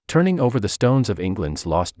Turning over the stones of England's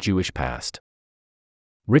lost Jewish past.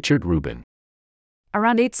 Richard Rubin.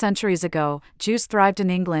 Around 8 centuries ago, Jews thrived in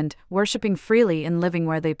England, worshipping freely and living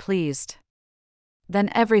where they pleased. Then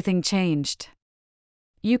everything changed.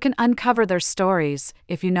 You can uncover their stories,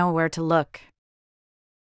 if you know where to look.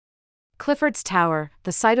 Clifford's Tower,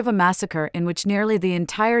 the site of a massacre in which nearly the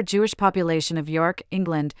entire Jewish population of York,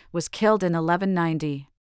 England, was killed in 1190.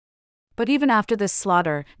 But even after this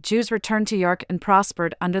slaughter, Jews returned to York and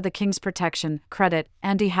prospered under the king's protection. Credit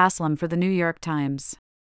Andy Haslam for the New York Times.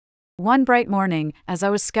 One bright morning, as I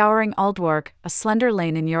was scouring Aldwark, a slender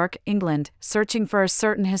lane in York, England, searching for a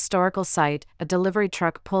certain historical site, a delivery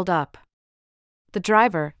truck pulled up. The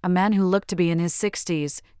driver, a man who looked to be in his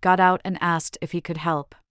 60s, got out and asked if he could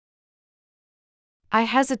help. I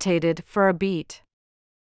hesitated for a beat.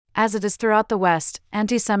 As it is throughout the West,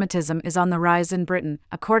 anti-Semitism is on the rise in Britain.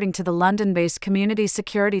 According to the London-based Community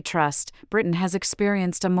Security Trust, Britain has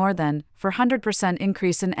experienced a more than 400%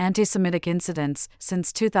 increase in anti-Semitic incidents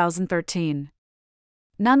since 2013.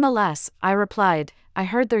 Nonetheless, I replied, I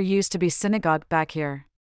heard there used to be synagogue back here.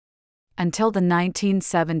 Until the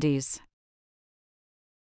 1970s.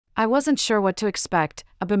 I wasn't sure what to expect,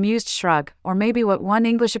 a bemused shrug, or maybe what one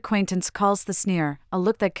English acquaintance calls the sneer, a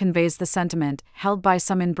look that conveys the sentiment, held by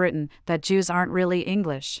some in Britain, that Jews aren't really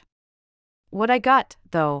English. What I got,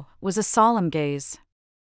 though, was a solemn gaze.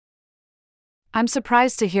 I'm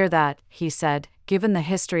surprised to hear that, he said, given the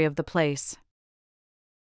history of the place.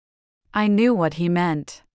 I knew what he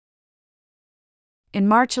meant. In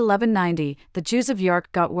March 1190, the Jews of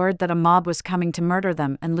York got word that a mob was coming to murder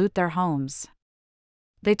them and loot their homes.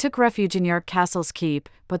 They took refuge in York Castle's keep,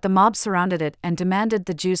 but the mob surrounded it and demanded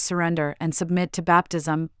the Jews surrender and submit to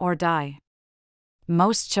baptism or die.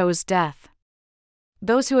 Most chose death.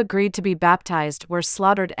 Those who agreed to be baptized were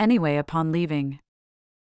slaughtered anyway upon leaving.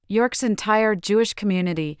 York's entire Jewish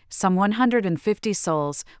community, some 150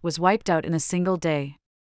 souls, was wiped out in a single day.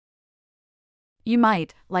 You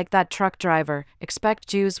might, like that truck driver, expect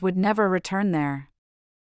Jews would never return there.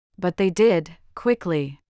 But they did,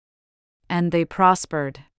 quickly. And they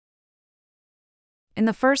prospered. In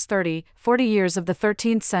the first 30, 40 years of the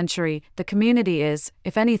 13th century, the community is,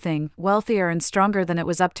 if anything, wealthier and stronger than it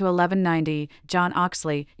was up to 1190, John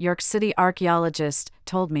Oxley, York City archaeologist,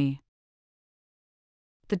 told me.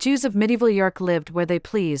 The Jews of medieval York lived where they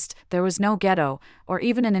pleased, there was no ghetto, or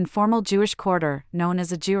even an informal Jewish quarter, known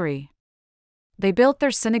as a Jewry. They built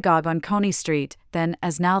their synagogue on Coney Street, then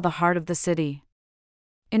as now the heart of the city.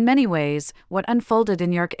 In many ways, what unfolded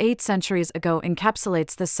in York 8 centuries ago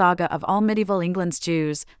encapsulates the saga of all medieval England's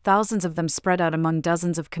Jews, thousands of them spread out among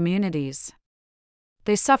dozens of communities.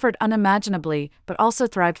 They suffered unimaginably, but also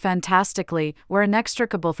thrived fantastically, were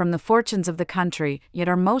inextricable from the fortunes of the country, yet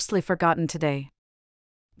are mostly forgotten today.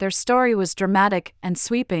 Their story was dramatic and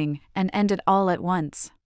sweeping, and ended all at once.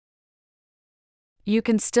 You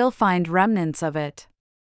can still find remnants of it.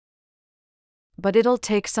 But it'll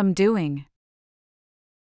take some doing.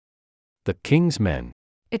 The King's Men.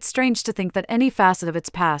 It's strange to think that any facet of its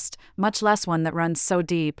past, much less one that runs so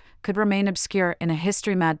deep, could remain obscure in a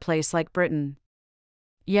history-mad place like Britain.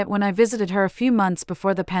 Yet when I visited her a few months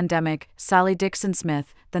before the pandemic, Sally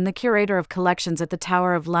Dixon-Smith, then the curator of collections at the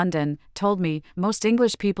Tower of London, told me, most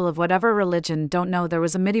English people of whatever religion don't know there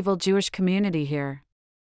was a medieval Jewish community here.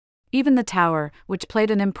 Even the Tower, which played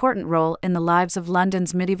an important role in the lives of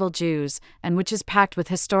London's medieval Jews, and which is packed with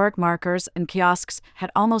historic markers and kiosks, had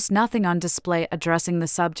almost nothing on display addressing the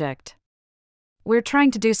subject. We're trying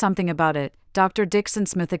to do something about it, Dr.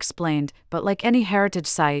 Dixon-Smith explained, but like any heritage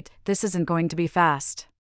site, this isn't going to be fast.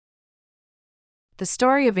 The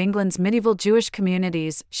story of England's medieval Jewish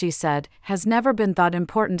communities, she said, has never been thought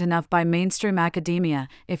important enough by mainstream academia,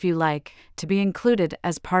 if you like, to be included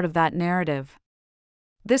as part of that narrative.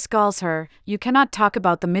 This galls her. You cannot talk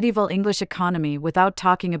about the medieval English economy without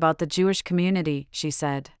talking about the Jewish community, she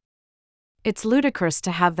said. It's ludicrous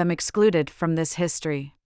to have them excluded from this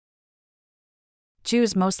history.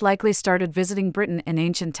 Jews most likely started visiting Britain in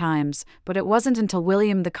ancient times, but it wasn't until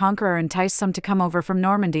William the Conqueror enticed some to come over from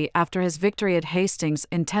Normandy after his victory at Hastings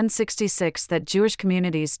in 1066 that Jewish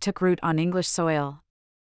communities took root on English soil.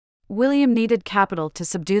 William needed capital to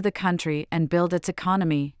subdue the country and build its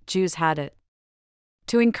economy. Jews had it.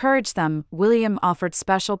 To encourage them, William offered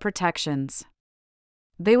special protections.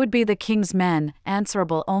 They would be the king's men,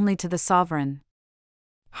 answerable only to the sovereign.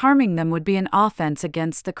 Harming them would be an offense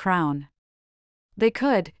against the crown. They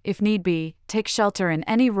could, if need be, take shelter in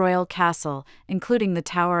any royal castle, including the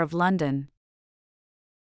Tower of London.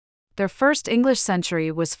 Their first English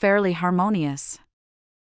century was fairly harmonious.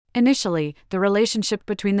 Initially, the relationship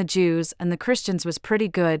between the Jews and the Christians was pretty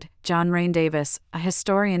good, John Rain Davis, a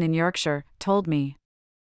historian in Yorkshire, told me.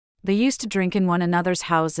 They used to drink in one another's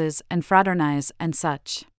houses and fraternize and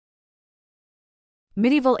such.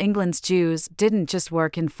 Medieval England's Jews didn't just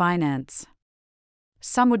work in finance.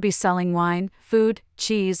 Some would be selling wine, food,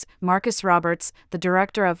 cheese. Marcus Roberts, the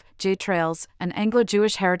director of J Trails, an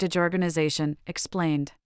Anglo-Jewish heritage organization,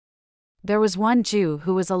 explained. There was one Jew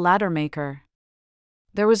who was a ladder maker.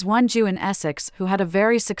 There was one Jew in Essex who had a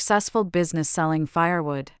very successful business selling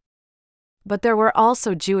firewood. But there were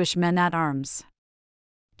also Jewish men-at-arms.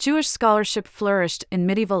 Jewish scholarship flourished in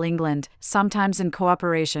medieval England, sometimes in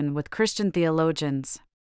cooperation with Christian theologians.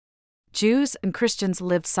 Jews and Christians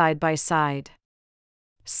lived side by side.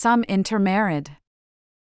 Some intermarried.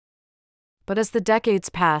 But as the decades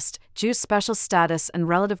passed, Jews' special status and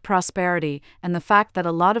relative prosperity, and the fact that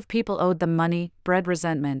a lot of people owed them money, bred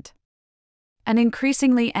resentment. An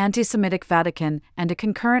increasingly anti-Semitic Vatican and a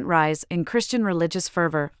concurrent rise in Christian religious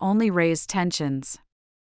fervor only raised tensions.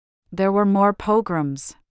 There were more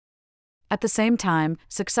pogroms. At the same time,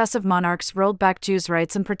 successive monarchs rolled back Jews'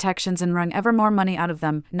 rights and protections and wrung ever more money out of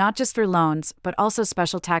them, not just through loans, but also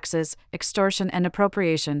special taxes, extortion and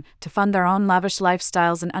appropriation, to fund their own lavish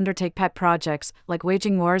lifestyles and undertake pet projects, like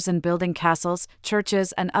waging wars and building castles,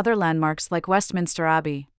 churches and other landmarks like Westminster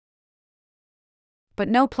Abbey. But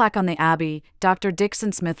no plaque on the Abbey, Dr.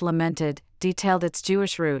 Dixon Smith lamented, detailed its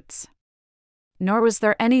Jewish roots. Nor was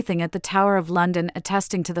there anything at the Tower of London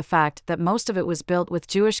attesting to the fact that most of it was built with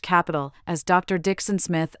Jewish capital, as Dr. Dixon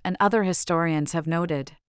Smith and other historians have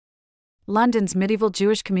noted. London's medieval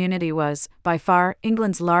Jewish community was, by far,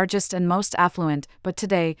 England's largest and most affluent, but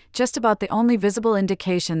today, just about the only visible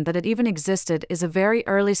indication that it even existed is a very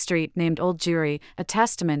early street named Old Jewry, a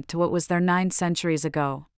testament to what was there 9 centuries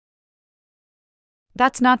ago.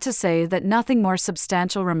 That's not to say that nothing more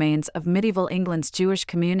substantial remains of medieval England's Jewish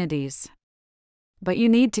communities. But you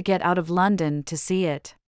need to get out of London to see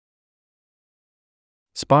it.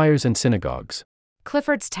 Spires and synagogues.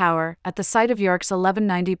 Clifford's Tower, at the site of York's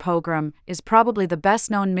 1190 pogrom, is probably the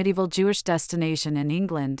best-known medieval Jewish destination in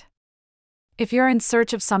England. If you're in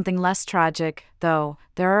search of something less tragic, though,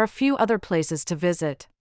 there are a few other places to visit.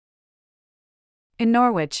 In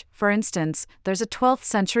Norwich, for instance, there's a 12th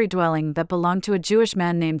century dwelling that belonged to a Jewish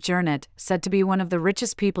man named Gernot, said to be one of the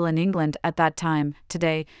richest people in England at that time.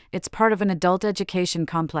 Today, it's part of an adult education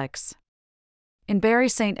complex. In Bury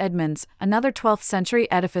St. Edmunds, another 12th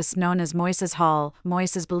century edifice known as Moises Hall,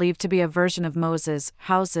 Moise is believed to be a version of Moses,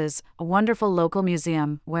 houses a wonderful local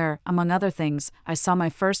museum where, among other things, I saw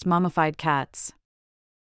my first mummified cats.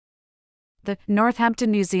 The Northampton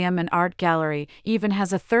Museum and Art Gallery even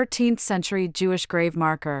has a 13th century Jewish grave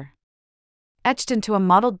marker. Etched into a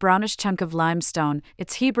mottled brownish chunk of limestone,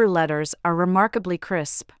 its Hebrew letters are remarkably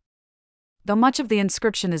crisp. Though much of the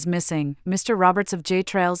inscription is missing, Mr. Roberts of J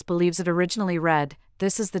Trails believes it originally read,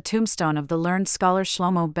 "This is the tombstone of the learned scholar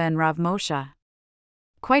Shlomo ben Rav Moshe."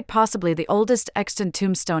 Quite possibly the oldest extant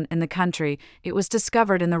tombstone in the country, it was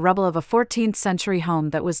discovered in the rubble of a 14th century home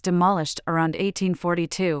that was demolished around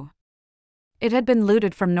 1842. It had been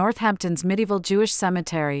looted from Northampton's medieval Jewish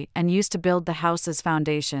cemetery and used to build the house's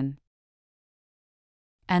foundation.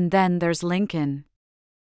 And then there's Lincoln.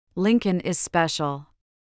 Lincoln is special.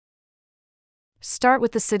 Start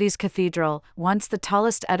with the city's cathedral, once the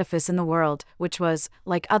tallest edifice in the world, which was,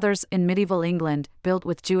 like others in medieval England, built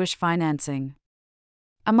with Jewish financing.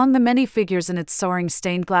 Among the many figures in its soaring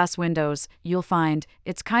stained glass windows, you'll find,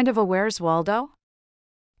 it's kind of a Where's Waldo?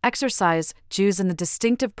 Exercise, Jews in the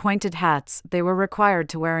distinctive pointed hats they were required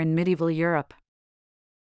to wear in medieval Europe.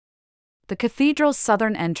 The cathedral's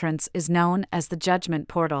southern entrance is known as the Judgment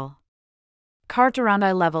Portal. Carved around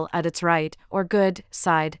eye level at its right, or good,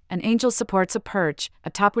 side, an angel supports a perch,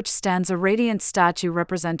 atop which stands a radiant statue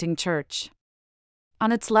representing church.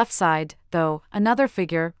 On its left side, though, another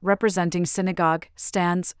figure, representing synagogue,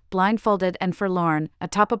 stands, blindfolded and forlorn,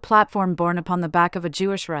 atop a platform borne upon the back of a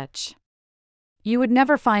Jewish wretch. You would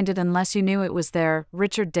never find it unless you knew it was there,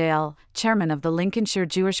 Richard Dale, chairman of the Lincolnshire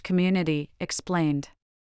Jewish community, explained.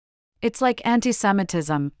 It's like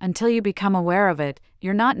anti-Semitism, until you become aware of it,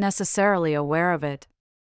 you're not necessarily aware of it.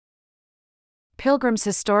 Pilgrims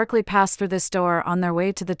historically passed through this door on their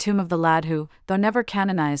way to the tomb of the lad who, though never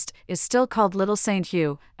canonized, is still called Little Saint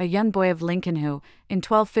Hugh, a young boy of Lincoln who, in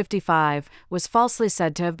 1255, was falsely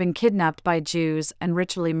said to have been kidnapped by Jews and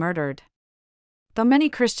ritually murdered. Though many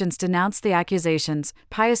Christians denounced the accusations,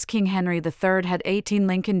 pious King Henry III had 18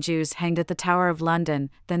 Lincoln Jews hanged at the Tower of London,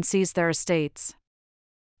 then seized their estates.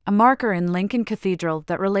 A marker in Lincoln Cathedral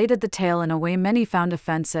that related the tale in a way many found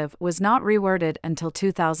offensive was not reworded until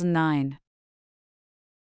 2009.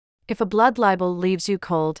 If a blood libel leaves you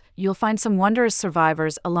cold, you'll find some wondrous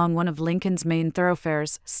survivors along one of Lincoln's main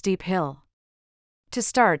thoroughfares, Steep Hill. To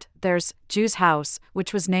start, there's Jew's House,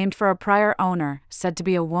 which was named for a prior owner, said to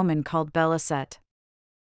be a woman called Belisette.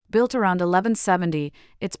 Built around 1170,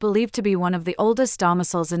 it's believed to be one of the oldest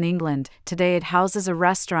domiciles in England. Today it houses a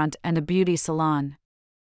restaurant and a beauty salon.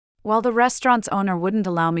 While the restaurant's owner wouldn't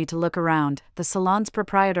allow me to look around, the salon's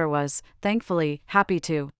proprietor was, thankfully, happy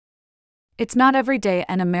to. It's not every day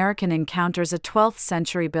an American encounters a 12th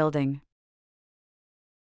century building.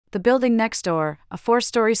 The building next door, a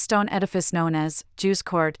 4-story stone edifice known as Jews'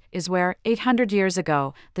 Court, is where, 800 years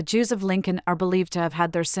ago, the Jews of Lincoln are believed to have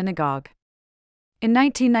had their synagogue. In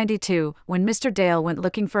 1992, when Mr. Dale went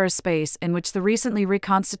looking for a space in which the recently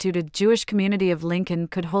reconstituted Jewish community of Lincoln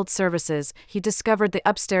could hold services, he discovered the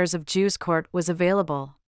upstairs of Jews' Court was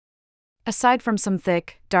available. Aside from some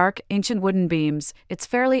thick, dark, ancient wooden beams, its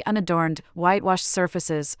fairly unadorned, whitewashed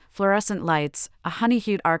surfaces, fluorescent lights, a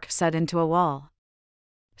honey-hued arc set into a wall.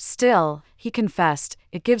 Still, he confessed,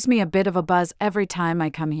 it gives me a bit of a buzz every time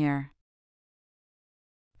I come here.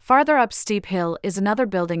 Farther up Steep Hill is another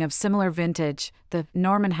building of similar vintage, the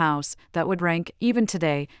Norman House, that would rank, even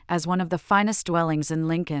today, as one of the finest dwellings in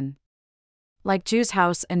Lincoln. Like Jew's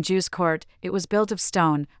House and Jew's Court, it was built of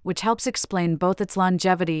stone, which helps explain both its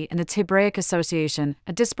longevity and its Hebraic association.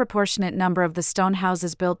 A disproportionate number of the stone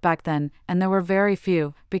houses built back then, and there were very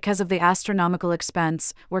few, because of the astronomical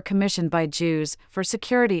expense, were commissioned by Jews for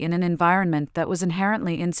security in an environment that was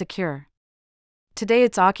inherently insecure. Today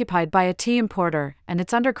it's occupied by a tea importer, and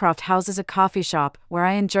its undercroft houses a coffee shop, where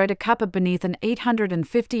I enjoyed a cuppa beneath an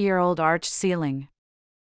 850-year-old arched ceiling.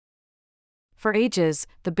 For ages,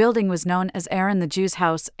 the building was known as Aaron the Jew's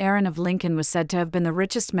House. Aaron of Lincoln was said to have been the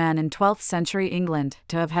richest man in 12th century England,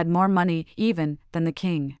 to have had more money, even, than the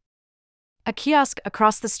king. A kiosk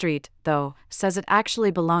across the street, though, says it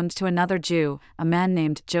actually belonged to another Jew, a man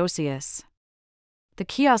named Josias. The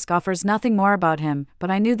kiosk offers nothing more about him,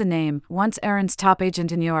 but I knew the name. Once Aaron's top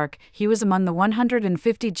agent in York, he was among the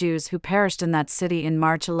 150 Jews who perished in that city in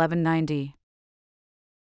March 1190.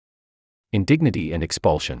 Indignity and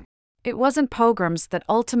expulsion. It wasn't pogroms that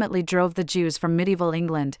ultimately drove the Jews from medieval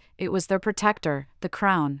England, it was their protector, the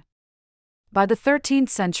crown. By the 13th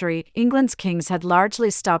century, England's kings had largely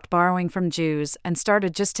stopped borrowing from Jews and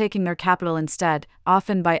started just taking their capital instead,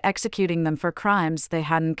 often by executing them for crimes they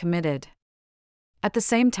hadn't committed. At the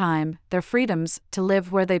same time, their freedoms, to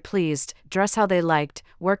live where they pleased, dress how they liked,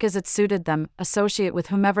 work as it suited them, associate with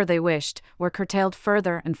whomever they wished, were curtailed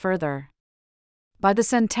further and further. By the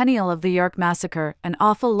centennial of the York Massacre, an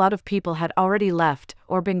awful lot of people had already left,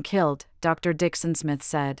 or been killed, Dr. Dixon Smith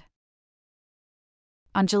said.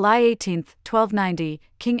 On July 18, 1290,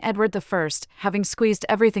 King Edward I, having squeezed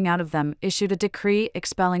everything out of them, issued a decree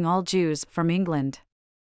expelling all Jews from England.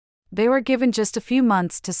 They were given just a few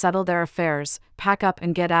months to settle their affairs, pack up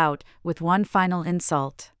and get out, with one final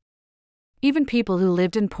insult. Even people who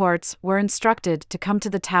lived in ports were instructed to come to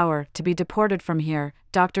the Tower to be deported from here,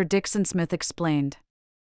 Dr. Dixon Smith explained.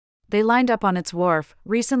 They lined up on its wharf,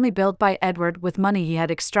 recently built by Edward with money he had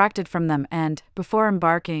extracted from them and, before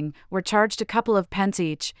embarking, were charged a couple of pence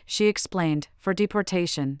each, she explained, for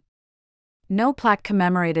deportation. No plaque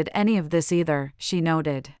commemorated any of this either, she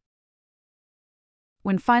noted.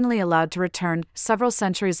 When finally allowed to return, several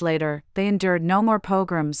centuries later, they endured no more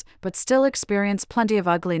pogroms, but still experience plenty of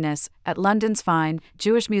ugliness. At London's fine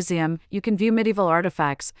Jewish Museum, you can view medieval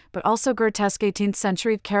artifacts, but also grotesque 18th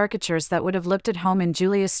century caricatures that would have looked at home in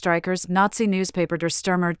Julius Streicher's Nazi newspaper Der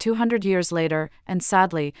Stürmer 200 years later, and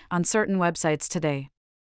sadly, on certain websites today.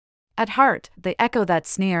 At heart, they echo that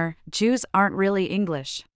sneer: Jews aren't really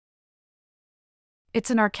English. It's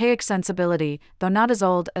an archaic sensibility, though not as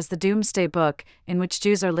old as the Domesday Book, in which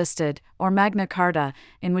Jews are listed, or Magna Carta,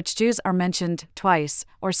 in which Jews are mentioned twice,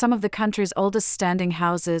 or some of the country's oldest standing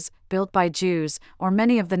houses, built by Jews, or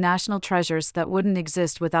many of the national treasures that wouldn't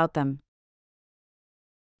exist without them.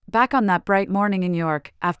 Back on that bright morning in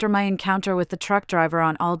York, after my encounter with the truck driver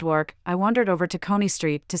on Aldwark, I wandered over to Coney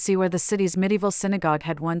Street to see where the city's medieval synagogue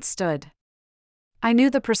had once stood. I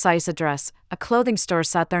knew the precise address. A clothing store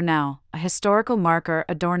sat there now, a historical marker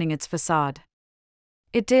adorning its facade.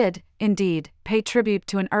 It did, indeed, pay tribute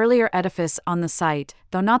to an earlier edifice on the site,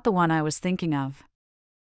 though not the one I was thinking of.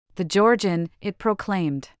 The George Inn, it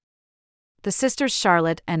proclaimed. The sisters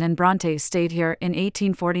Charlotte and Anne Bronte stayed here in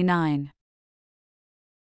 1849.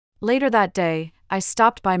 Later that day, I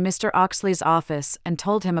stopped by Mr. Oxley's office and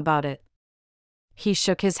told him about it. He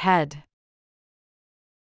shook his head.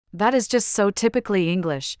 "That is just so typically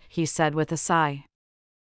English," he said with a sigh.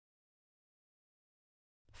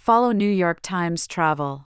 Follow New York Times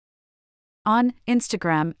Travel. on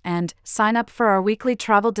Instagram, and sign up for our weekly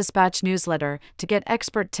Travel Dispatch newsletter to get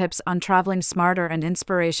expert tips on traveling smarter and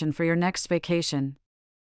inspiration for your next vacation.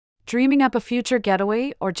 Dreaming up a future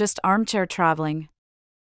getaway or just armchair traveling?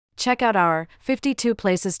 Check out our 52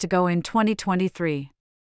 Places to Go in 2023